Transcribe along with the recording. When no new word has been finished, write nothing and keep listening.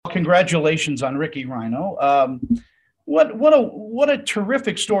Congratulations on Riki Rhino. What a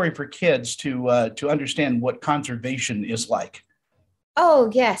terrific story for kids to understand what conservation is like.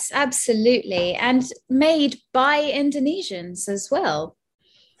 Oh, yes, absolutely. And made by Indonesians as well.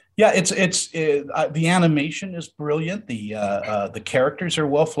 Yeah, it's the animation is brilliant. The characters are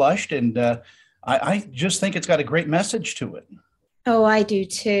well flushed, and I just think it's got a great message to it. Oh, I do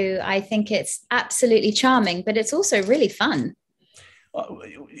too. I think it's absolutely charming, but it's also really fun. Uh,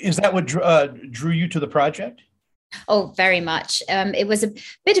 is that what drew you to the project? Oh, very much. It was a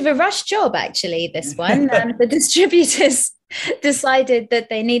bit of a rush job, actually, this one. The distributors decided that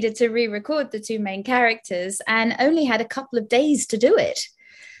they needed to re record the two main characters and only had a couple of days to do it.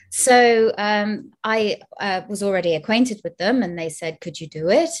 So I was already acquainted with them and they said, could you do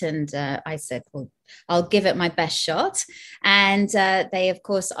it? And I said, well, I'll give it my best shot. And they, of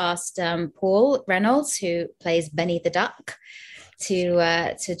course, asked Paul Reynolds, who plays Benny the Duck,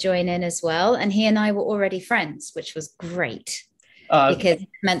 to join in as well. And he and I were already friends, which was great because it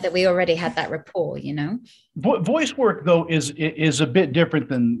meant that we already had that rapport, you know. Voice work, though, is a bit different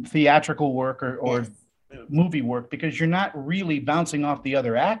than theatrical work or yes, movie work, because you're not really bouncing off the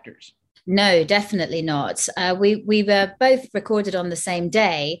other actors. No, definitely not. We were both recorded on the same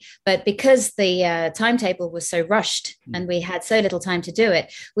day, but because the timetable was so rushed and we had so little time to do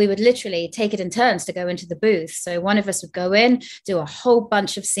it, we would literally take it in turns to go into the booth. So one of us would go in, do a whole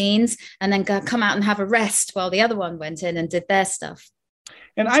bunch of scenes, and then come out and have a rest while the other one went in and did their stuff.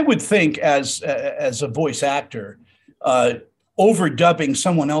 And I would think, as a voice actor, overdubbing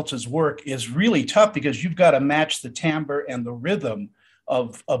someone else's work is really tough because you've got to match the timbre and the rhythm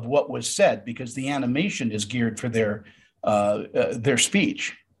of what was said, because the animation is geared for their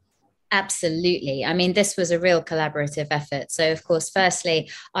speech. Absolutely. I mean, this was a real collaborative effort. So, of course, firstly,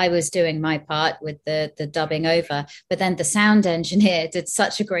 I was doing my part with the dubbing over, but then the sound engineer did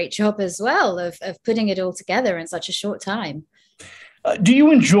such a great job as well of putting it all together in such a short time. Do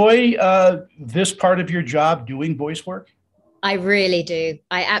you enjoy this part of your job, doing voice work? I really do.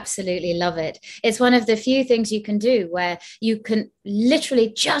 I absolutely love it. It's one of the few things you can do where you can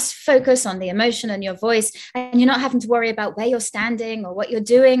literally just focus on the emotion and your voice, and you're not having to worry about where you're standing or what you're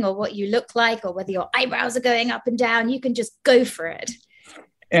doing or what you look like or whether your eyebrows are going up and down. You can just go for it.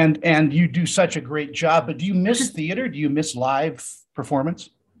 And you do such a great job. But do you miss theater? Do you miss live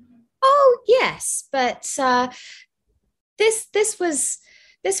performance? Oh, yes. But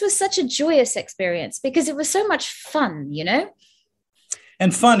this was such a joyous experience because it was so much fun, you know?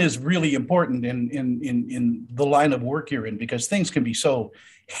 And fun is really important in the line of work you're in, because things can be so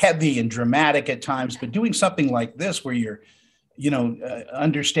heavy and dramatic at times. But doing something like this where you're,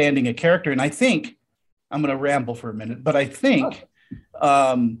 understanding a character. And I think, I'm going to ramble for a minute, but I think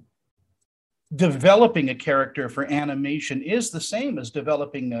developing a character for animation is the same as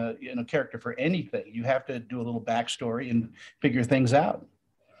developing a character for anything. You have to do a little backstory and figure things out.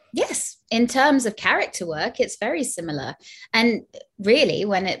 Yes, in terms of character work, it's very similar. And really,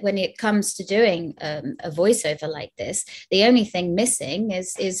 when it comes to doing a voiceover like this, the only thing missing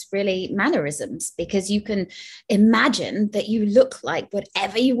is really mannerisms, because you can imagine that you look like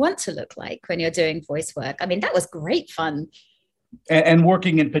whatever you want to look like when you're doing voice work. I mean, that was great fun. And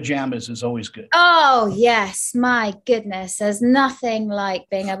working in pajamas is always good. Oh, yes. My goodness. There's nothing like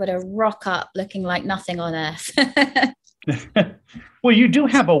being able to rock up looking like nothing on earth. Well, you do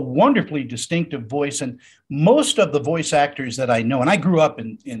have a wonderfully distinctive voice, and most of the voice actors that I know, and I grew up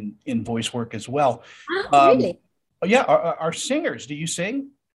in voice work as well. Oh, really? Yeah, are singers. Do you sing?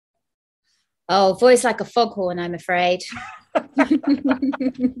 Oh, voice like a foghorn, I'm afraid.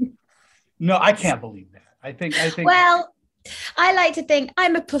 No, I can't believe that. I think. Well, I like to think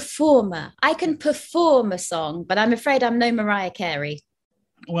I'm a performer. I can perform a song, but I'm afraid I'm no Mariah Carey.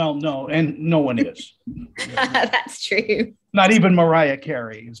 Well, no, and no one is. That's true. Not even Mariah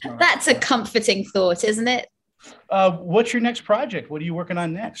Carey is Mariah That's Carey. a comforting thought, isn't it? What's your next project? What are you working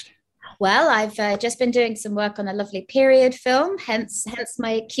on next? Well, I've just been doing some work on a lovely period film, hence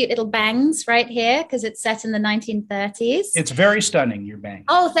my cute little bangs right here, because it's set in the 1930s. It's very stunning, your bangs.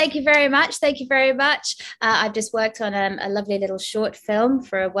 Oh, thank you very much. Thank you very much. I've just worked on a lovely little short film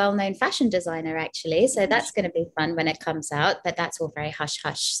for a well-known fashion designer, actually. So that's going to be fun when it comes out, but that's all very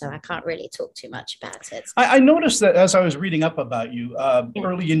hush-hush, so I can't really talk too much about it. I noticed that as I was reading up about you,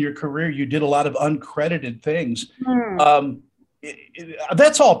 early in your career, you did a lot of uncredited things.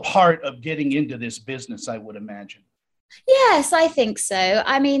 That's all part of getting into this business, I would imagine. Yes, I think so.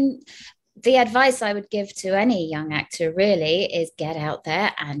 I mean, the advice I would give to any young actor really is get out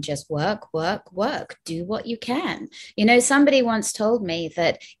there and just work, work, work. Do what you can. You know, somebody once told me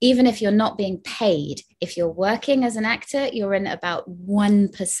that even if you're not being paid, if you're working as an actor, you're in about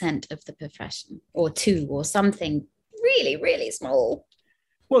 1% of the profession, or 2, or something really, really small.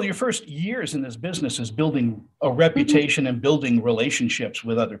 Well, your first years in this business is building a reputation and building relationships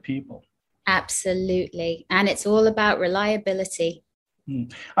with other people. Absolutely. And it's all about reliability.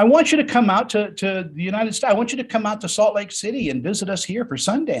 I want you to come out to the United States. I want you to come out to Salt Lake City and visit us here for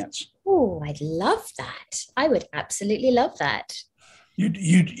Sundance. Oh, I'd love that. I would absolutely love that.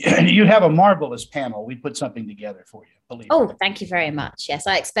 You'd have a marvelous panel. We put something together for you, believe me. Oh, thank you very much. Yes,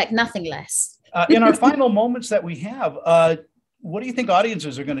 I expect nothing less. In our final moments that we have, what do you think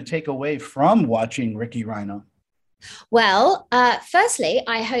audiences are going to take away from watching Riki Rhino? Well, firstly,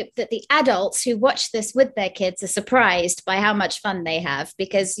 I hope that the adults who watch this with their kids are surprised by how much fun they have,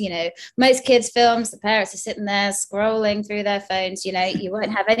 because, you know, most kids' films, the parents are sitting there scrolling through their phones. You know, you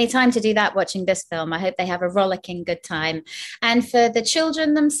won't have any time to do that watching this film. I hope they have a rollicking good time. And for the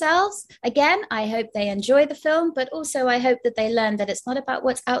children themselves, again, I hope they enjoy the film, but also I hope that they learn that it's not about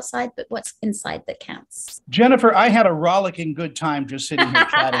what's outside, but what's inside that counts. Jennifer, I had a rollicking good time just sitting here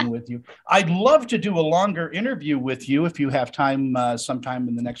chatting with you. I'd love to do a longer interview with you if you have time sometime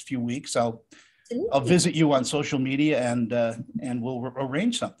in the next few weeks. I'll visit you on social media and we'll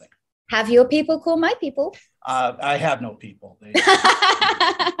arrange something. Have your people call my people. I have no people.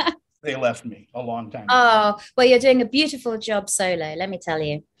 They left me a long time ago. Oh, well, you're doing a beautiful job solo, let me tell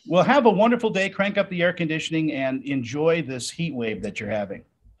you. Well, have a wonderful day. Crank up the air conditioning and enjoy this heat wave that you're having.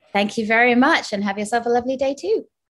 Thank you very much, and have yourself a lovely day too.